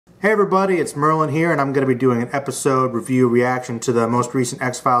Hey everybody, it's Merlin here, and I'm going to be doing an episode review reaction to the most recent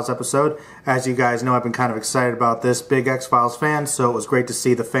X-Files episode. As you guys know, I've been kind of excited about this, big X-Files fan, so it was great to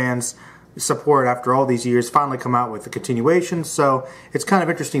see the fans' support after all these years finally come out with the continuation, so it's kind of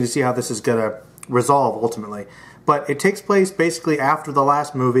interesting to see how this is going to resolve ultimately. But it takes place basically after the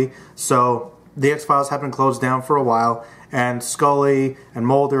last movie, so the X-Files have been closed down for a while, and Scully and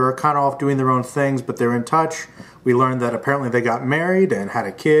Mulder are kind of off doing their own things, but they're in touch. We learned that apparently they got married and had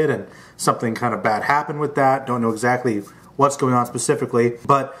a kid, and something kind of bad happened with that. Don't know exactly what's going on specifically,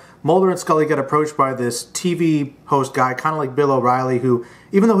 but Mulder and Scully get approached by this TV host guy, kind of like Bill O'Reilly, who,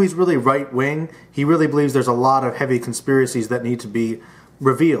 even though he's really right-wing, he really believes there's a lot of heavy conspiracies that need to be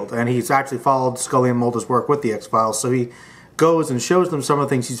revealed, and he's actually followed Scully and Mulder's work with the X-Files, so he goes and shows them some of the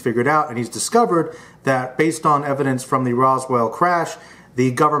things he's figured out, and he's discovered that based on evidence from the Roswell crash, the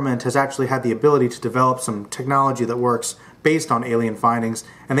government has actually had the ability to develop some technology that works based on alien findings,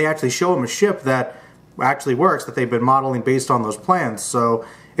 and they actually show him a ship that actually works, that they've been modeling based on those plans, so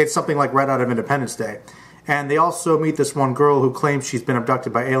it's something like right out of Independence Day. And they also meet this one girl who claims she's been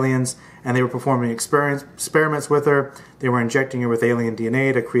abducted by aliens, and they were performing experiments with her. They were injecting her with alien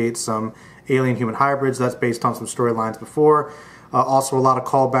DNA to create some alien-human hybrids. That's based on some storylines before. Also a lot of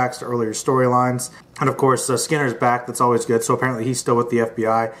callbacks to earlier storylines. And of course, Skinner's back. That's always good. So apparently he's still with the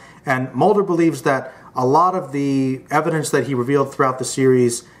FBI. And Mulder believes that a lot of the evidence that he revealed throughout the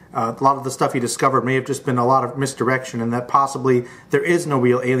series, a lot of the stuff he discovered may have just been a lot of misdirection, and that possibly there is no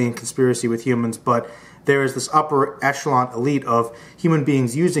real alien conspiracy with humans, but there is this upper echelon elite of human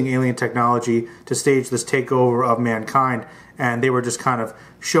beings using alien technology to stage this takeover of mankind, and they were just kind of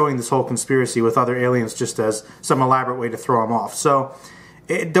showing this whole conspiracy with other aliens just as some elaborate way to throw them off. So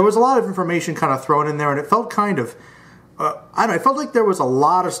there was a lot of information kind of thrown in there, and it felt kind of, I don't know, it felt like there was a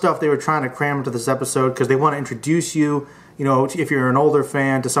lot of stuff they were trying to cram into this episode because they want to introduce you, you know, if you're an older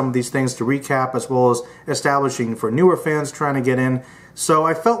fan, to some of these things to recap, as well as establishing for newer fans trying to get in. So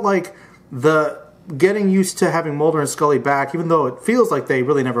I felt like the getting used to having Mulder and Scully back, even though it feels like they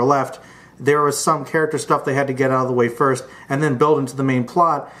really never left, there was some character stuff they had to get out of the way first and then build into the main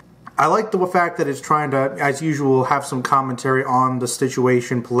plot. I like the fact that it's trying to, as usual, have some commentary on the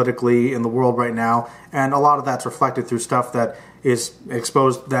situation politically in the world right now, and a lot of that's reflected through stuff that is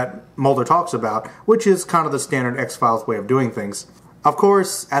exposed that Mulder talks about, which is kind of the standard X-Files way of doing things. Of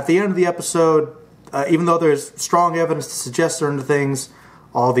course, at the end of the episode, even though there's strong evidence to suggest certain things,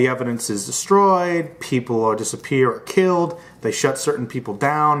 all the evidence is destroyed, people disappear or killed, they shut certain people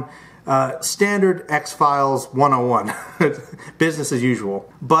down. Standard X-Files 101, business as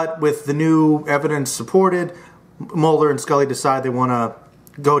usual. But with the new evidence supported, Mulder and Scully decide they want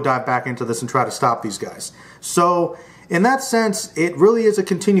to go dive back into this and try to stop these guys. So, in that sense, it really is a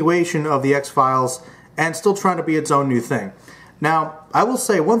continuation of the X-Files and still trying to be its own new thing. Now, I will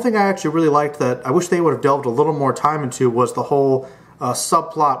say, one thing I actually really liked that I wish they would have delved a little more time into was the whole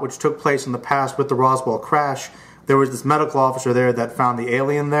subplot which took place in the past with the Roswell crash. There was this medical officer there that found the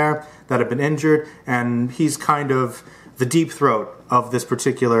alien there that had been injured, and he's kind of the deep throat of this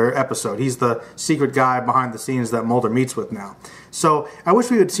particular episode. He's the secret guy behind the scenes that Mulder meets with now. So I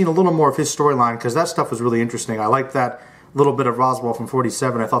wish we had seen a little more of his storyline, because that stuff was really interesting. I liked that little bit of Roswell from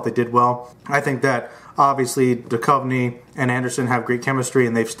 47. I thought they did well. I think that obviously Duchovny and Anderson have great chemistry,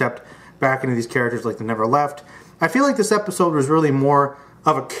 and they've stepped back into these characters like they never left. I feel like this episode was really more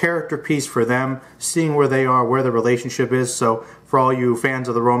of a character piece for them, seeing where they are, where the relationship is. So for all you fans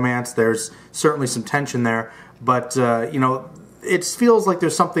of the romance, there's certainly some tension there. But, you know, it feels like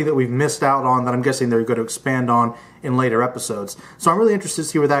there's something that we've missed out on that I'm guessing they're going to expand on in later episodes. So I'm really interested to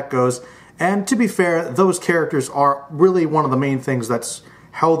see where that goes. And to be fair, those characters are really one of the main things that's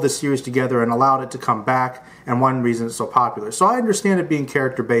held this series together and allowed it to come back, and one reason it's so popular. So I understand it being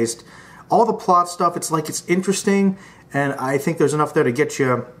character-based. All the plot stuff, it's like it's interesting, and I think there's enough there to get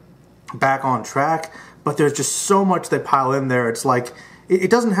you back on track, but there's just so much they pile in there. It's like, it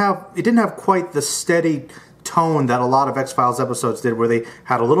didn't have quite the steady tone that a lot of X-Files episodes did, where they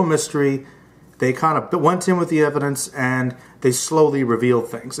had a little mystery, they kind of went in with the evidence, and they slowly revealed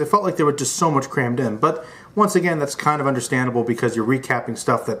things. It felt like they were just so much crammed in, but once again, that's kind of understandable because you're recapping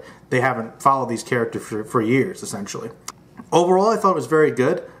stuff that they haven't followed these characters for years, essentially. Overall, I thought it was very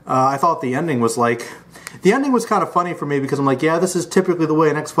good. I thought the ending was kind of funny for me because I'm like, yeah, this is typically the way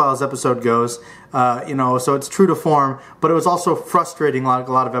an X-Files episode goes, you know, so it's true to form, but it was also frustrating like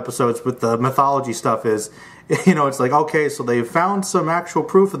a lot of episodes with the mythology stuff is, you know, it's like, okay, so they've found some actual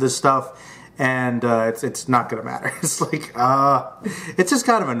proof of this stuff, and it's not going to matter. It's like, it's just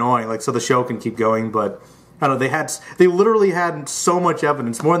kind of annoying, like, so the show can keep going, but I don't know, they literally had so much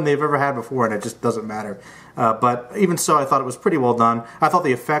evidence, more than they've ever had before, and it just doesn't matter. But even so, I thought it was pretty well done. I thought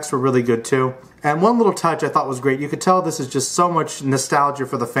the effects were really good too. And one little touch I thought was great. You could tell this is just so much nostalgia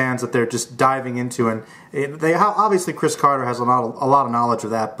for the fans that they're just diving into. And obviously Chris Carter has a lot of knowledge of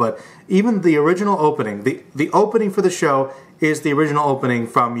that. But even the original opening, the opening for the show is the original opening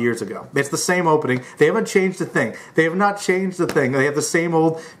from years ago. It's the same opening. They haven't changed a thing. They have not changed a thing. They have the same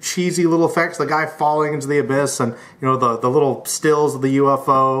old cheesy little effects, the guy falling into the abyss, and the little stills of the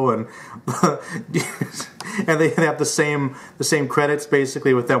UFO, and and they have the same credits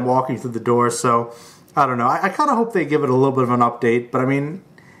basically with them walking through the door. So I don't know. I kind of hope they give it a little bit of an update, but I mean,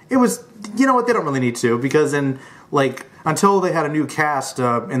 it was, you know what, they don't really need to, because until they had a new cast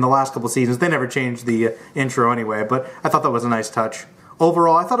in the last couple seasons, they never changed the intro anyway, but I thought that was a nice touch.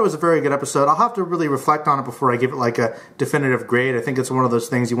 Overall, I thought it was a very good episode. I'll have to really reflect on it before I give it like a definitive grade. I think it's one of those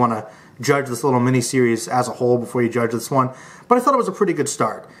things you want to judge this little mini-series as a whole before you judge this one. But I thought it was a pretty good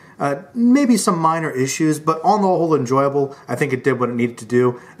start. Maybe some minor issues, but on the whole enjoyable. I think it did what it needed to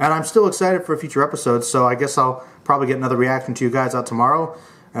do. And I'm still excited for future episodes, so I guess I'll probably get another reaction to you guys out tomorrow.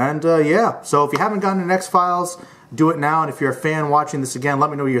 And yeah, so if you haven't gotten an X-Files, do it now. And if you're a fan watching this again, let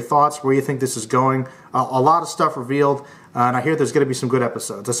me know your thoughts, where you think this is going. A lot of stuff revealed, and I hear there's going to be some good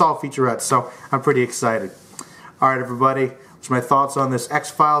episodes. I saw featurettes, so I'm pretty excited. All right, everybody, those are my thoughts on this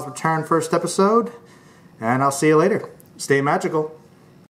X-Files Return first episode, and I'll see you later. Stay magical.